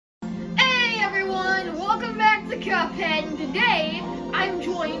Cuphead, and today I'm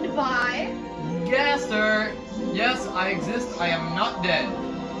joined by... Gaster! Yes, I exist. I am not dead.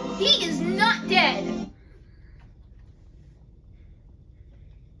 He is not dead.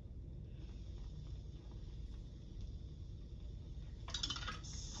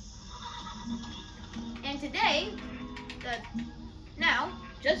 And today, now,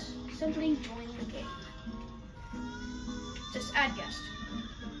 just simply join the game. Just add guest.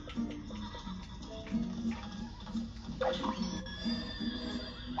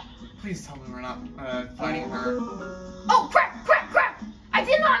 Please tell me we're not fighting her. Oh, crap! I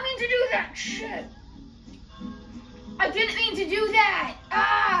did not mean to do that! Shit! I didn't mean to do that!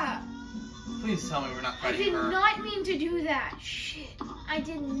 Ah! Please tell me we're not I fighting her. did not mean to do that. Shit. I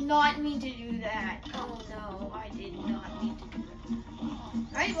did not mean to do that. Oh no, I did not mean to do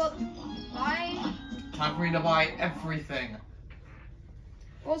that. Alright, well, bye. Time for me to buy everything.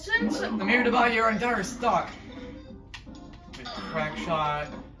 Well, since... I'm here to buy your entire stock. With crack shot.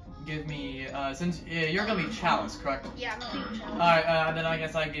 Give me, since you're gonna be Chalice, correct? Yeah, I'm gonna be Chalice. Alright, then I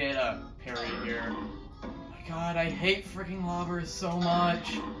guess I get a parry here. Oh my god, I hate freaking lobbers so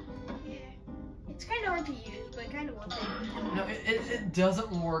much. Yeah. It's kind of hard to use, but kind of worth it. No, it doesn't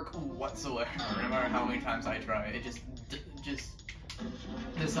work whatsoever, no matter how many times I try. It just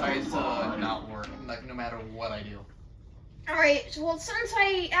decides to not work, like, no matter what I do. Alright, so, well, since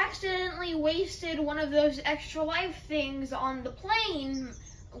I accidentally wasted one of those extra life things on the plane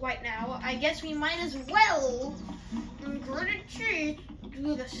right now, I guess we might as well gritted teeth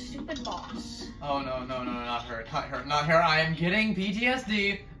do the stupid boss. Oh no, not her. I am getting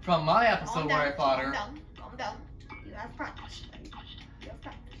PTSD from my episode where I fought her. Calm down. You have practice, right? You have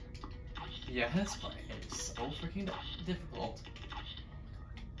practice. Yes, but it's so freaking difficult.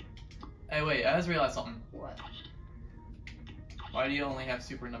 Hey, wait, I just realized something. What? Why do you only have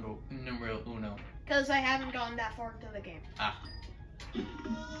super numero uno? Because I haven't gotten that far into the game. Ah.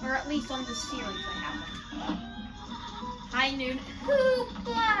 Or at least on the series I haven't. High noon.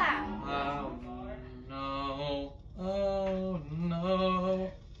 HOOPLA! Oh no. Oh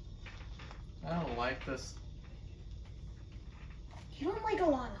no. I don't like this. You don't like a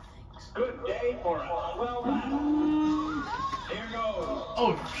lot of things. Good day for us. Well, here goes.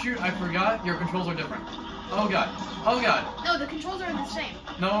 Oh shoot, I forgot your controls are different. Oh god. No, the controls are the same.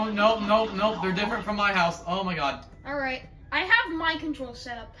 No, they're different from my house. Oh my god. Alright. I have my controls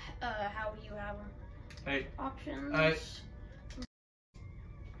set up. How do you have them? Hey. Options.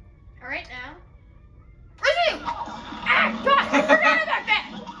 Alright, now. Resume! Ah, God, I forgot about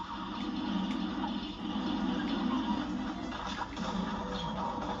that!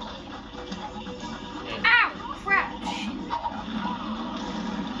 Ow! Crap!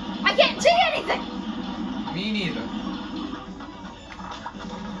 I can't see anything! Me neither.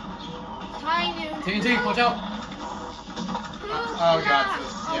 High noon. TNT, watch out! Oh god,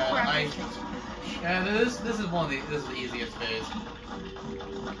 this is this is the easiest phase.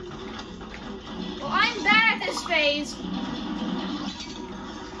 Well, I'm bad at this phase.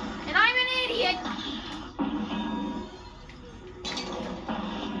 And I'm an idiot.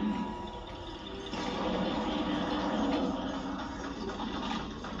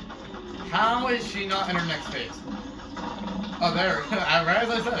 How is she not in her next phase? Oh, there. Right as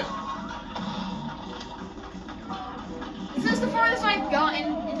I said it. This is the farthest I've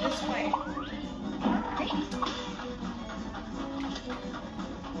gotten in this way.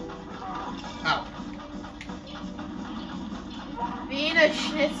 Ow. Being a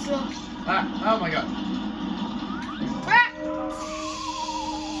schnitzel. Ah, oh my god. Ah!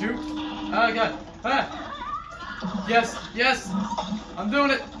 Shoot. Oh god. Ah. Yes. I'm doing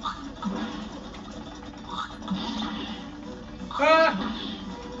it. Ah.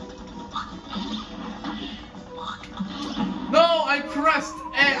 No, I pressed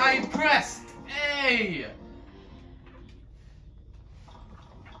A.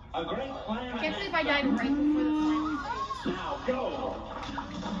 A great plan. I can't believe I died right before the final phase. Now go.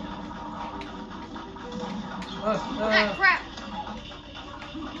 Ah, crap.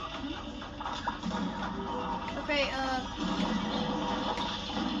 Okay,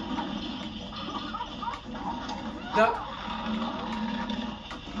 Duck.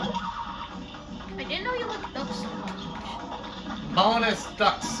 I didn't know you liked ducks so much. Bonus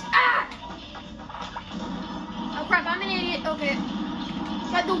ducks. Ah! Oh crap, I'm an idiot. Okay.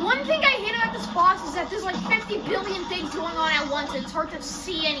 But the one thing I hate about this boss is that there's like 50 billion things going on at once and it's hard to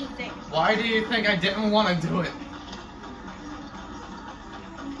see anything. Why do you think I didn't want to do it?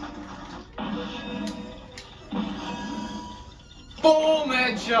 Boom,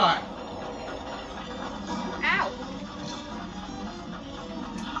 headshot. Ow.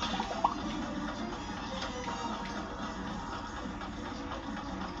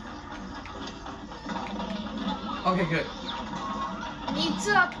 Okay, good. Meets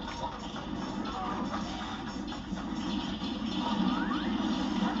up.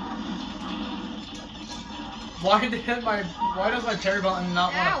 Why does my parry button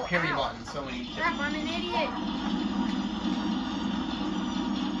not want Ow, a parry ow. button so many? Crap, I'm an idiot.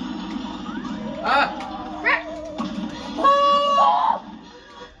 Ah! Crap. Oh!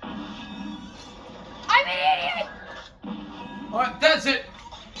 I'm an idiot. Alright, that's it!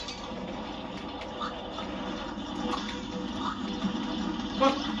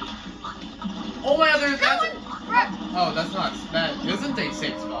 What? Oh my other that's it. Crap. Oh, that's not that isn't a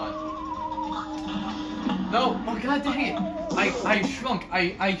safe spot. No, oh god dang it! I shrunk.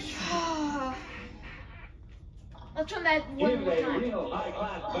 I Let's run that one Here's more a time. real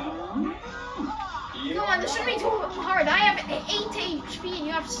high-class battle. Come on, this shouldn't be too hard. I have 8 HP and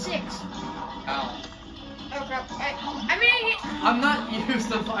you have 6. Ow. Oh crap. I'm an idiot. I'm not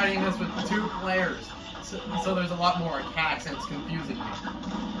used to fighting this with 2 players. So there's a lot more attacks and it's confusing me.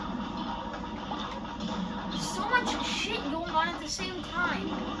 So much shit going on at the same time.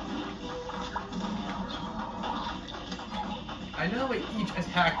 I know what each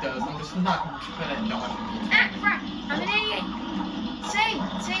attack does, I'm just not good at dodging it. Ah, crap. I'm an idiot. Same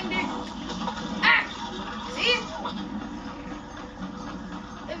dude. Ah! See?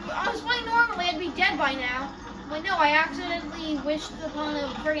 If I was playing normally, I'd be dead by now. But no, I accidentally wished upon a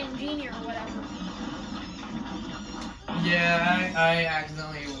friggin' genie or whatever. Yeah, I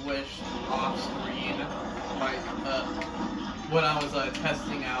accidentally wished off screen, like, when I was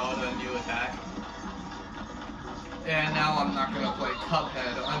testing out a new attack. And now I'm not gonna play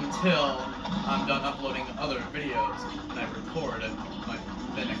Cuphead until I'm done uploading other videos and I record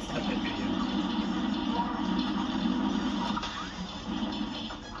the next Cuphead video.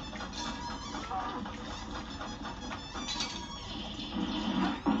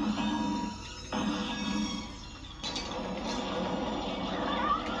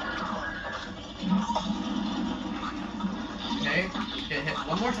 Okay, get hit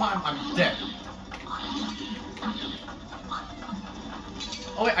one more time, I'm dead.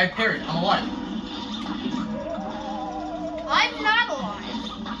 Oh wait, I parried, I'm alive. I'm not alive.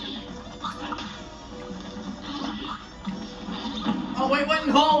 Oh wait, what?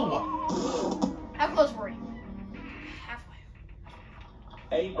 No! How close were you? Halfway.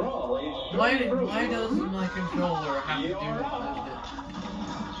 A brawl is Why surely does my controller have to do You're this? out.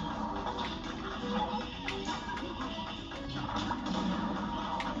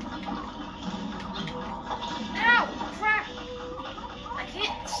 Ow! Crap! I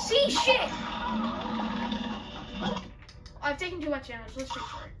can't see shit! I've taken too much damage. Let's fix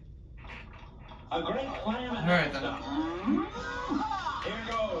it. A great clam. Alright then. Here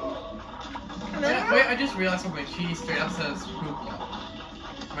goes. Wait, I just realized something. She straight up says HOOPLA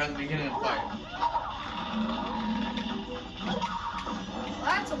right at the beginning of the fight.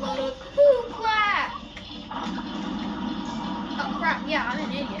 That's a load of HOOPLA! Oh crap, yeah, I'm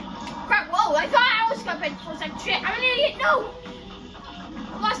an idiot. Crap, whoa, I thought I was Cuphead for a second. Shit, I'm an idiot, no!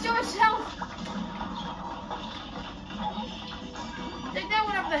 I lost so much health. Take that,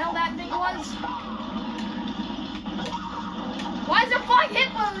 whatever the hell that thing was. Why is there 5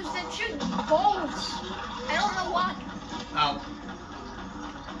 hippos that shoot bolts? I don't know why. Ow.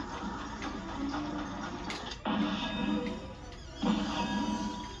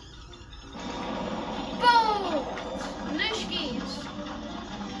 Boom! Lishkis.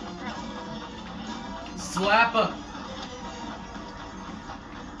 Slappa.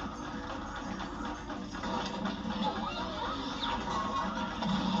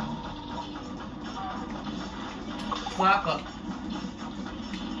 Slappa.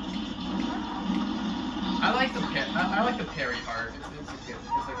 I like the parry part. It's a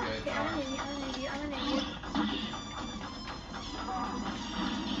good. Okay, I'm an idiot, I'm an idiot.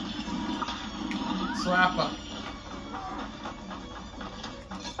 Slappa.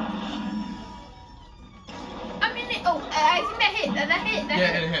 I'm in it. Oh, I think that hit. That hit.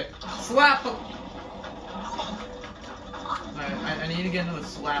 Yeah, it hit. Slappa. I need to get another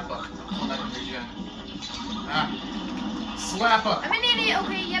slappa so that I can regen. Ah. Slappa. I'm an idiot.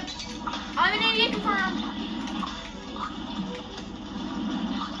 Okay, yep. I'm an idiot confirmed.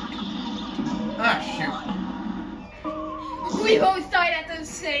 Ah, shoot. We both died at the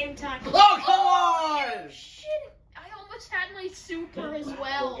same time. Oh, come on! Shit! I almost had my super as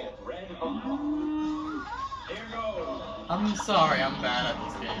well. Get red hot. Here goes. I'm sorry, I'm bad at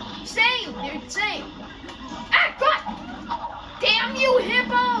this game. Same, dude, same. Ah, God! Damn you,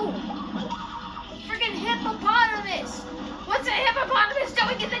 hippo! Freaking hippopotamus! What's a hippopotamus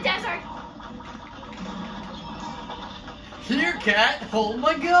doing in the desert? Here, cat, hold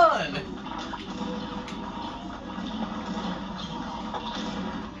my gun!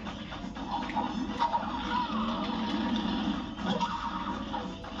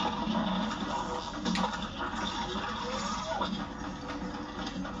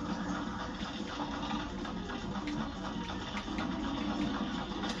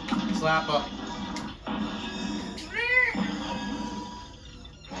 Slap up.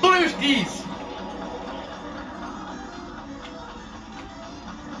 Blueskis!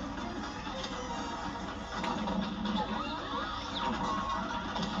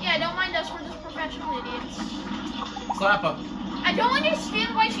 Yeah, don't mind us, we're just professional idiots. Slap up. I don't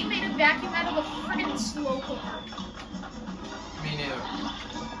understand why she made a vacuum out of a friggin' slow cooker. Me neither.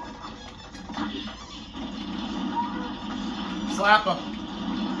 Slap up.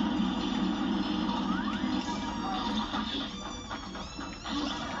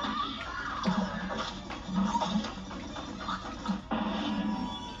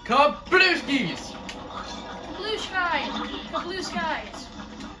 Kablooskis! Blue skies! The blue skies!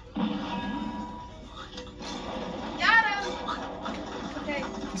 Got him! Okay.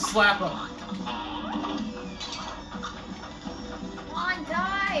 Slap up. Come on,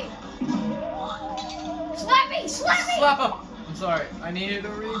 die! Slap me! Slap me! Slap up. I'm sorry. I needed a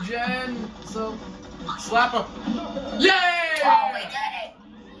regen, so slap up. Yay! Oh, we did it!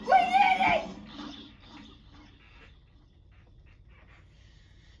 We did it!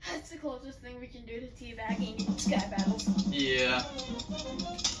 That's the closest thing we can do to teabagging in sky battles. Yeah.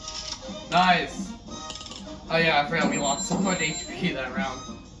 Nice. Oh yeah, I forgot we lost so much HP that round.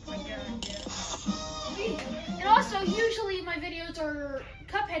 Oh my god, yeah. And also, usually my videos are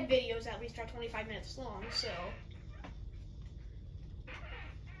Cuphead videos, at least are 25 minutes long, so.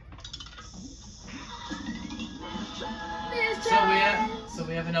 So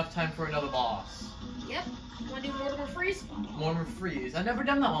we have enough time for another boss. Yep. Wanna do Mortimer Freeze? Mortimer Freeze. I've never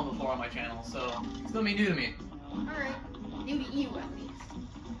done that one before on my channel, so it's gonna be new to me. Alright. New to you, at least.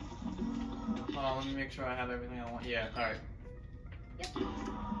 Hold on, let me make sure I have everything I want. Yeah, alright. Yep.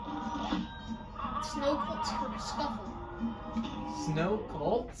 Snow Cold Scuffle. Snow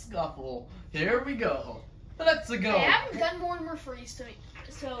Cold Scuffle. Here we go. Let's go. I haven't done Mortimer Freeze to me,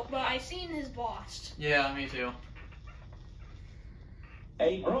 but I've seen his boss. Yeah, me too.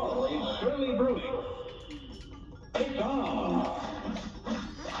 A brawl is surely brewing. It's on.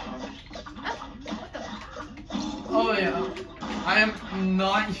 Oh yeah. I am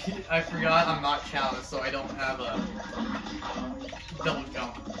not. I forgot I'm not challenged, so I don't have a double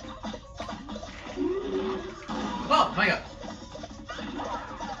jump. Oh my god.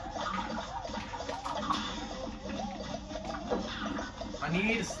 I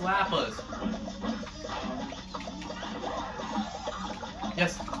need slappers.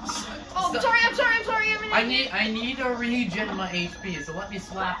 Yes. Oh, I'm sorry. I need to regen my HP, so let me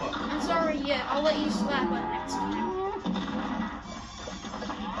slap him. I'm sorry, yeah. I'll let you slap him next time.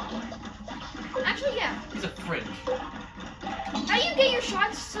 Actually, yeah. He's a fringe. How do you get your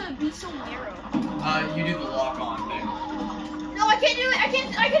shots to be so narrow? You do the lock-on thing. No, I can't do it. I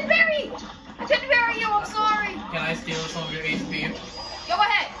can parry. I couldn't parry you. I'm sorry. Can I steal some of your HP? Go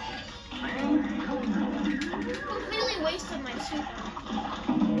ahead. Completely wasted my super.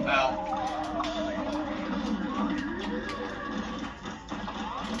 Ow.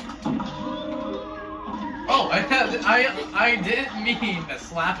 Oh, I didn't mean to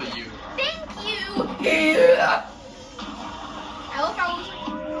slap at you. Thank you. Yeah. I love how I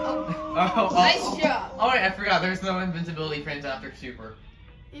was like, oh, nice job. Alright, I forgot. There's no invincibility frames after super.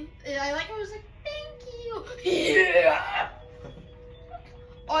 I like how I was like, thank you. Yeah.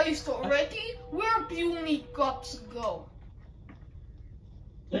 Are you still ready? Where do you need guts go?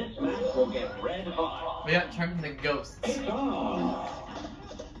 This match will get red hot. We got turned into ghosts. It's on.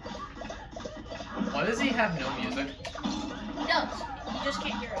 Why does he have no music? He does. You just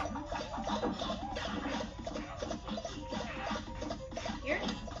can't hear it. Hear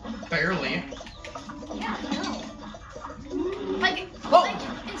it? Barely. Yeah, I know. Like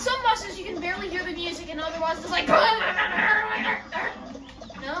in some bosses you can barely hear the music, and other bosses like. No.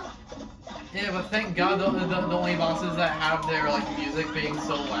 Yeah, but thank God the only bosses that have their like music being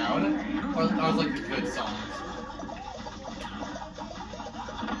so loud are like the good songs.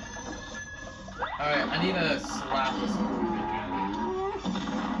 Alright, I need to slap this over again.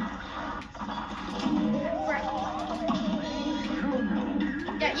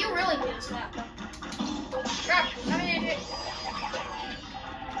 Yeah, you really need to slap him. Crap,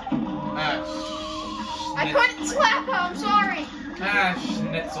 I couldn't slap him, I'm sorry.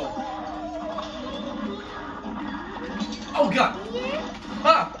 Schnitzel. Oh god! Yeah.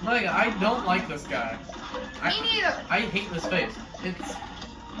 Ah, my god, I don't like this guy. Me neither. I hate this face. It's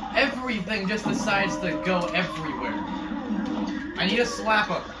everything just decides to go everywhere. I need to slap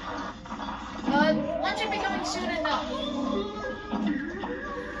him. One should be coming soon enough.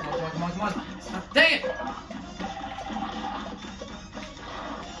 Come on. Dang it!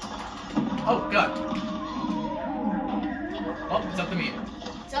 Oh god. Oh, it's up to me.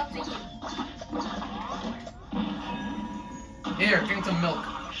 It's up to you. milk.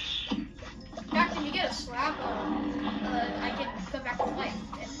 In fact, if you get a slap, I can come back to life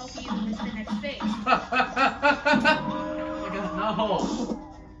and help you with the next phase. No.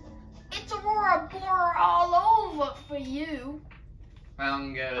 It's Aurora Bora all over for you. I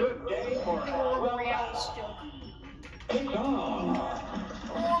don't get it. Good day for The Aurora Borealis joke. Take on.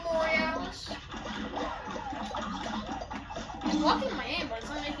 Aurora Borealis. I'm blocking my aim, but it's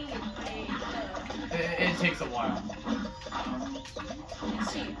not making it It takes a while.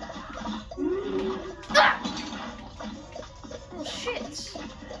 let's see. Ah! Oh shit.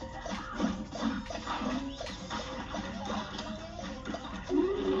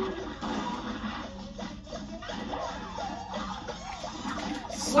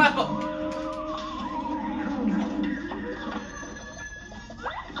 Slap him!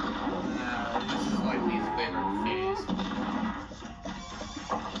 This is my least favorite phase.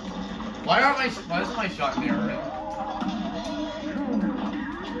 Why isn't my shot mirroring?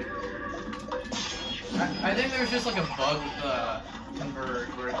 I think there's just like a bug with the converge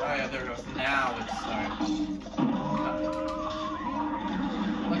where oh yeah, there it goes. Now it's like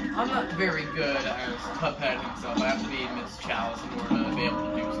I'm not very good as Cuphead himself. I have to be Miss Chalice in order to be able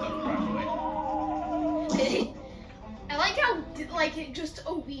to do stuff properly. I like how, like, just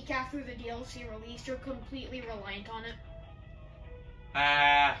a week after the DLC released, you're completely reliant on it.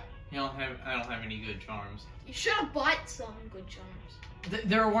 I don't have any good charms. You should have bought some good charms.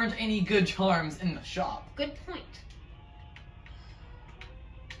 There weren't any good charms in the shop. Good point.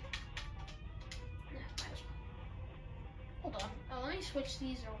 Hold on. Let me switch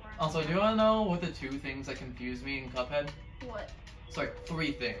these over. Also, do you want to know what the two things that confuse me in Cuphead? What? It's like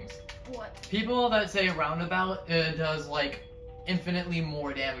three things. What? People that say roundabout does like infinitely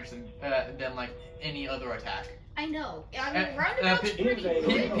more damage than like any other attack. I know. I mean, roundabout's pretty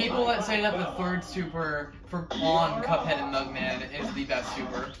good. People that say that the third super on Cuphead and Mugman is the best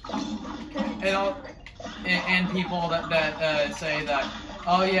super. And people that say that,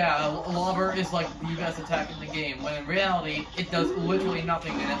 oh yeah, Lobber is like the best attack in the game, when in reality, it does literally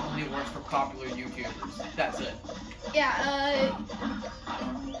nothing and it only works for popular YouTubers. That's it. Yeah,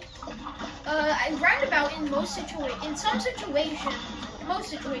 roundabout in most situations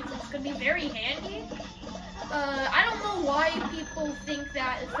could be very handy. I don't know why people think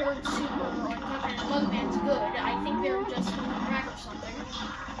that the third super on Cuphead and Mugman's good. I think they're just on track or something.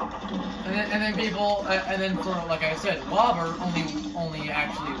 And then people, and then for, like I said, Lobber only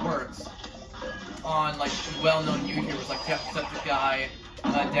actually works on, like, well-known YouTubers like Jacksepticeye,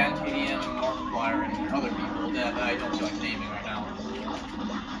 Dan Tedium, and Markiplier, and other people that I don't feel like naming right now.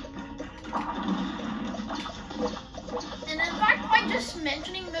 And in fact, by just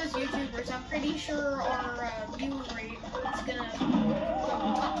mentioning those YouTubers, I'm pretty sure our view rate is gonna go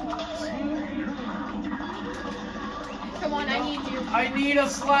up. Come on, I need you. I need a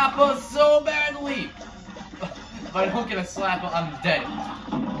slapper so badly! If I don't get a slapper, I'm dead.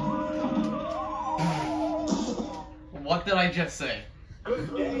 What did I just say?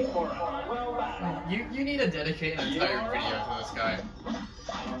 Good day for well back. You need to dedicate an entire video to this guy.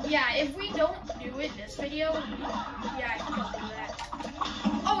 Yeah, if we don't do it this video, yeah, I think I'll do that.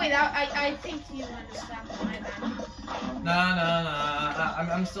 Oh wait, I think you want to slap my bad.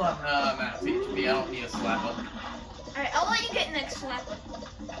 Nah. I'm still at max HP. I don't need a slapper. Alright, I'll let you get next slapper.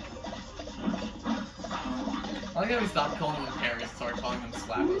 I like how we stopped calling them parries and started calling them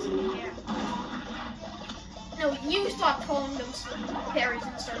slappers. Yeah. No, you stopped calling them parries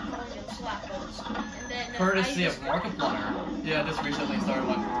and started calling them slappers. And then Courtesy of Markiplier. Yeah, just recently started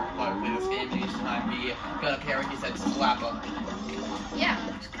watching Markiplier play this game, and each time he got a parry, he said slapper. Yeah,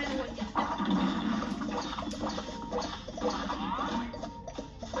 that's kind of what you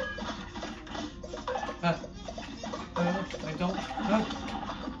I don't.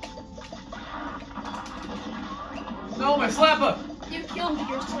 No, my slapper! You killed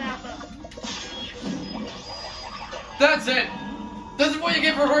your slapper. That's it! This is what you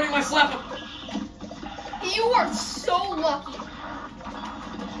get for hurting my slapper! You are so lucky.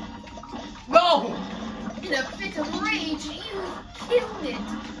 No! In a fit of rage, you killed it.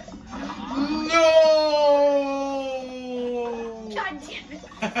 No! God damn it.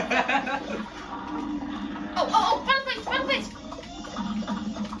 Oh, final place.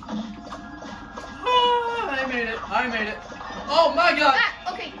 I made it. Oh my god!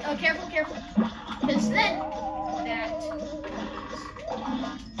 Ah, okay, careful. Because then,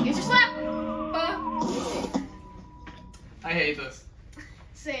 here's your slap. I hate this.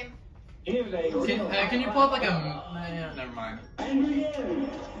 Same. Can you pull up like a... yeah, never mind. And again.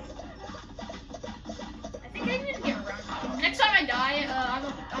 I think I need to get around. Next time I die,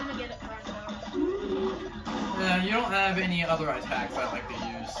 I'm gonna get it around. You don't have any other attacks I like to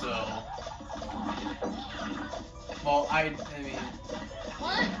use, so. Well, I mean.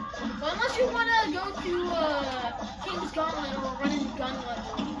 What? Well, unless you want to go to King's Gauntlet or run into gun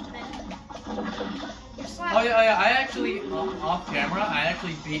level, then you're slapped. Oh yeah, I actually, off camera, I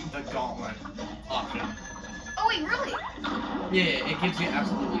actually beat the Gauntlet option. Oh wait, really? Yeah, it gives you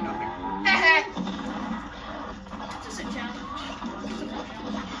absolutely nothing. Just a challenge. Just a fun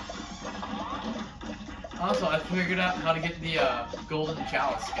challenge. Also, I figured out how to get the golden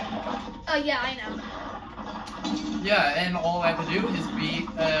chalice skin. Oh yeah, I know. Yeah, and all I have to do is beat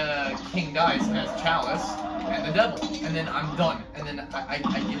King Dice as Chalice and the Devil, and then I'm done. And then I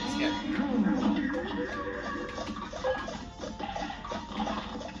get the skin.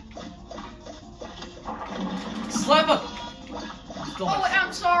 Slap him! Oh,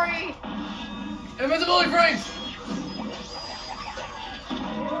 I'm sorry. Invisibility frames!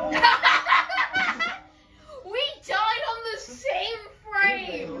 We died on the same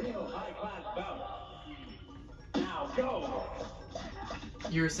frame. Real high-class bout. Now go.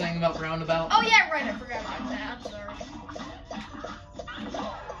 You were saying about roundabout? Oh yeah, right. I forgot about that. I'm sorry.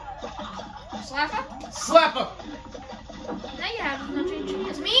 Slap up. Slap him! Now you have as much HP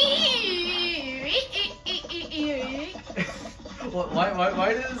as me.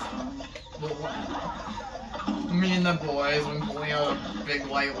 Why does me and the boys when pulling out a big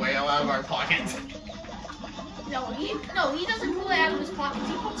white whale out of our pockets? No, he doesn't pull it out of his pockets.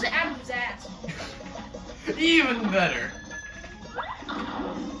 He pulls it out of his ass. Even better.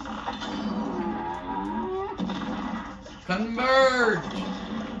 Converge!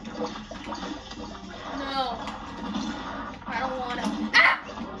 No, I don't want to. Ah!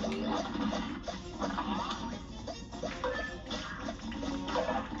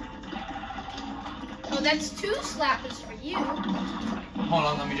 Oh, that's 2 slappers for you. Hold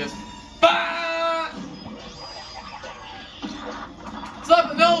on, let me just. Bah!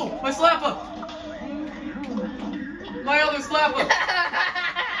 Slap! No! My slapper! My other slapper!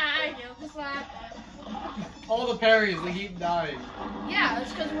 I killed the slapper. All the parries, they keep dying. Yeah,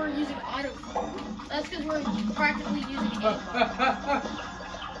 that's because we're using auto. That's because we're practically using aim.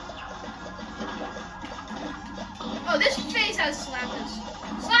 Oh, this phase has slappers.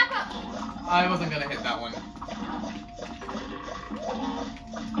 Slap up! I wasn't gonna hit that one.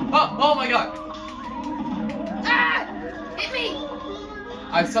 Oh my god! Ah! Hit me!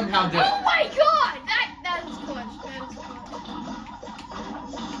 I somehow did Oh it. my god! That is clutch. That is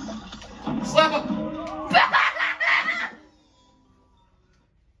clutch. Slap him!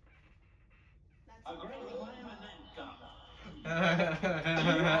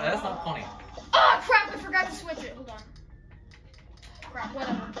 That's not funny. Oh crap! I forgot to switch it. Hold on. Crap.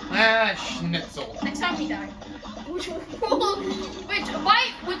 Whatever. Ah, schnitzel. Next time we die. Which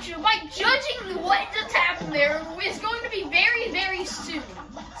by judging what's happened there is going to be very, very soon.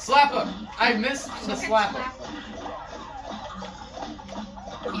 Slap him! I missed the Okay, slap him.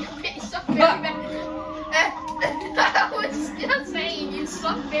 You suck very bad. I was just saying, you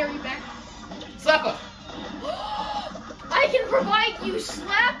suck very bad. Slap him! I can provide you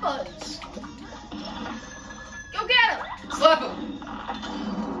slappers. Go get him. Slap him!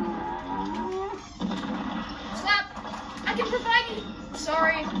 Slap. I can provide you.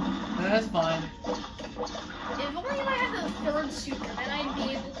 Sorry. That's fine. If only I had the 3rd super, then I'd be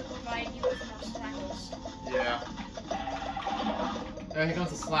able to provide you with more slappers. Yeah. There, here comes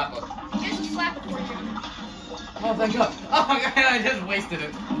the slapper. Here's a slapper for you. Oh, thank God. Oh my God, I just wasted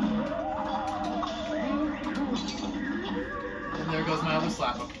it. And there goes my other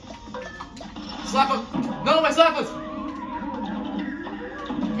slapper. Slapper! No, my slappers!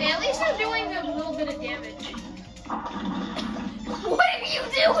 Hey, at least I'm doing a little bit of damage. What are you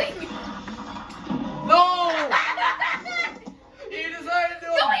doing? No! He decided to do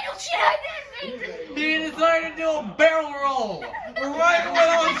No, I don't shit, I didn't. He decided to do a barrel roll! Right when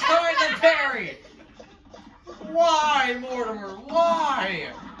I was trying to parry! Why, Mortimer?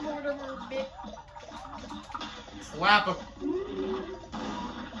 Why? Mortimer bit. Slap him.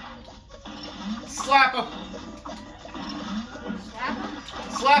 Slap him. Slap him.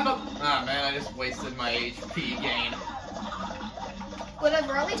 Slap him. Ah, man, I just wasted my HP gain.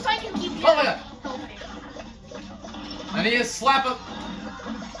 Whatever, at least I can keep you Oh my God. healthy. I need to slap him.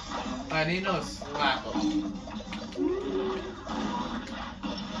 I need to slap him. You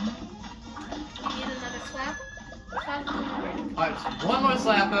need another slap? Slap him. Alright, just one more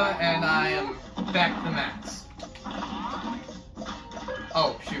slapper, and I am back to max.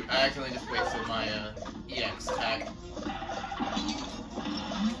 Oh, shoot, I accidentally just wasted my EX tag.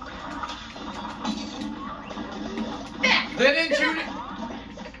 Back. They didn't shoot it!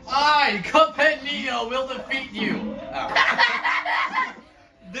 I, Cuphead Neo, will defeat you. Oh.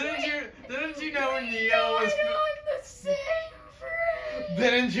 Didn't you know Neo was? The same friend.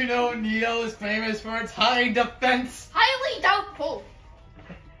 Didn't you know Neo is famous for its high defense? Highly doubtful.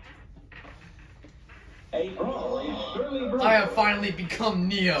 A brawl is surely brewing. I have finally become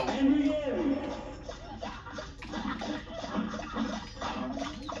Neo. And the end.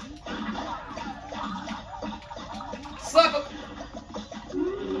 Slap him.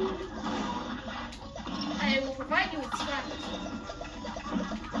 I will provide you with slappers.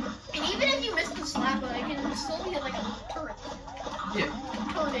 And even if you miss the slapper, it can still be like a turret. Yeah.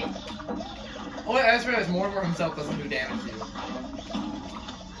 Turret. Oh, I just realized Mortimer himself doesn't do damage to you.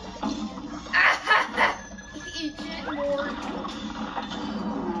 Agent Mort.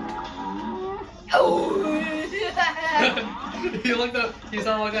 Oh! He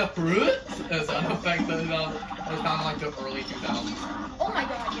sounded like that sound effect that sounded like the early 2000s. Oh my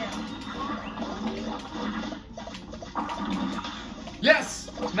god, yeah. Yes!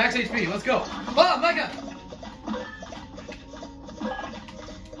 Max HP, let's go. Ah, Mega!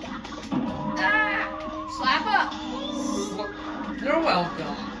 Ah! Slap up! You're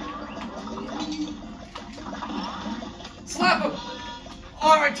welcome. Slap him!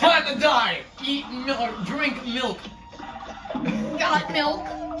 Alright, time to die! Eat milk, drink milk. Got milk.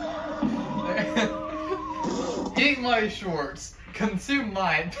 Eat my shorts. Consume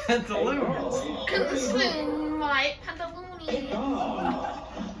my pantaloons. Consume my A pantaloons. gong.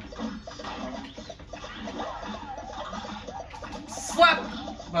 Slap!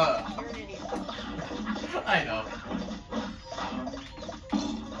 You're an idiot. I know.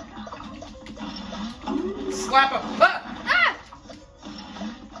 Slap him! Ah! Ah!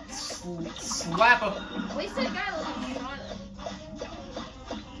 Slap him! At least that guy was shot at.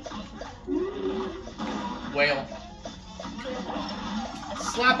 Whale.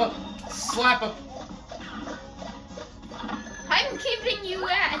 Slap him! Slap him! I'm keeping you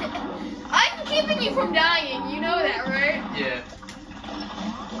I'm keeping you from dying, you know that, right? Yeah.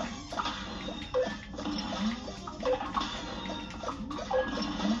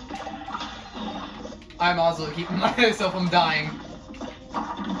 I'm also keeping myself from dying.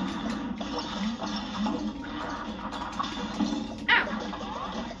 Ow!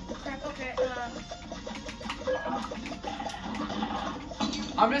 Crap, okay,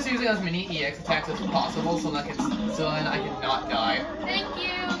 I'm just using as many EX attacks as possible so then I can not die. thank you!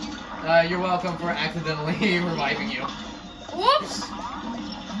 You're welcome for accidentally reviving you. Whoops!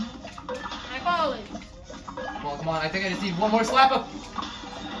 My apologies. Well, come on, I think I just need one more slap up.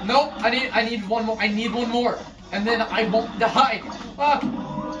 Nope, I need one more. I need one more, and then I won't die. Ah.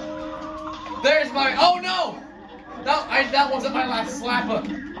 There's my. Oh no! That wasn't my last slap up.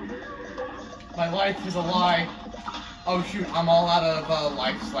 My life is a lie. Oh shoot, I'm all out of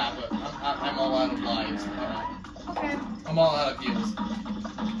life slap up. I'm all out of lives. Okay. I'm all out of heals.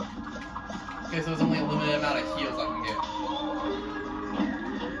 Okay, so there's only a limited amount of heals I can get.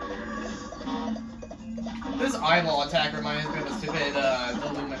 This eyeball attack reminds me of the stupid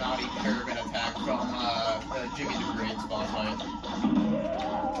Illuminati pyramid attack from Jimmy the Great's boss fight.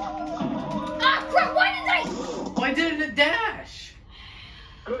 Ah, crap, why didn't it dash?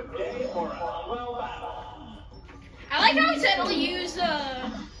 Good day for a swell battle. I like how I said I'll use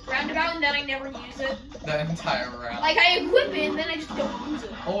roundabout and then I never use it. The entire round. Like I equip it and then I just don't use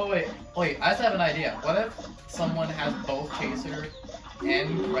it. Oh wait, I just have an idea. What if someone has both Chaser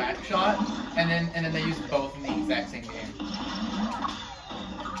and Crack Shot, and then they use both in the exact same game?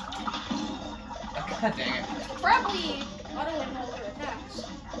 Oh, God dang it. Probably auto-aim all their attacks.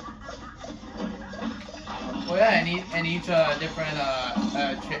 Well, yeah, and each different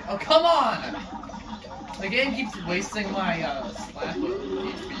oh come on! The game keeps wasting my slap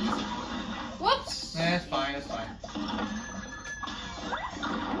HPs. Whoops! Eh, it's fine, it's fine.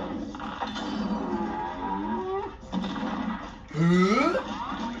 Huh?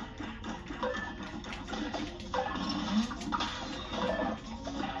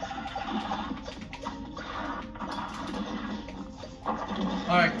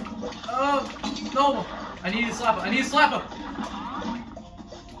 Alright. Oh, no! I need to slap him. I need to slap him!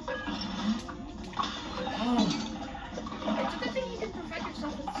 Oh. It's a good thing you can perfect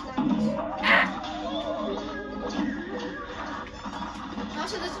yourself with slaps. Ah!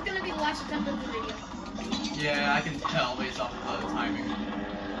 Also, this is gonna be the last attempt of the video. Yeah, I can tell based off of the timing.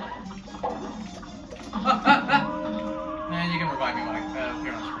 And you can revive me when I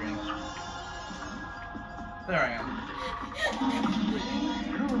appear on screen. There I am.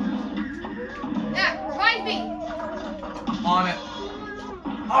 Ah, revive me! On it.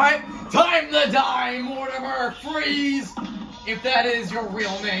 Alright, time to die, Mortimer! Freeze! if that is your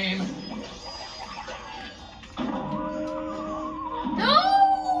real name.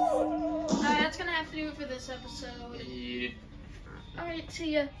 No! That's gonna have to do it for this episode. Yeah. Alright,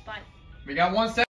 see ya. Bye. We got 1 second.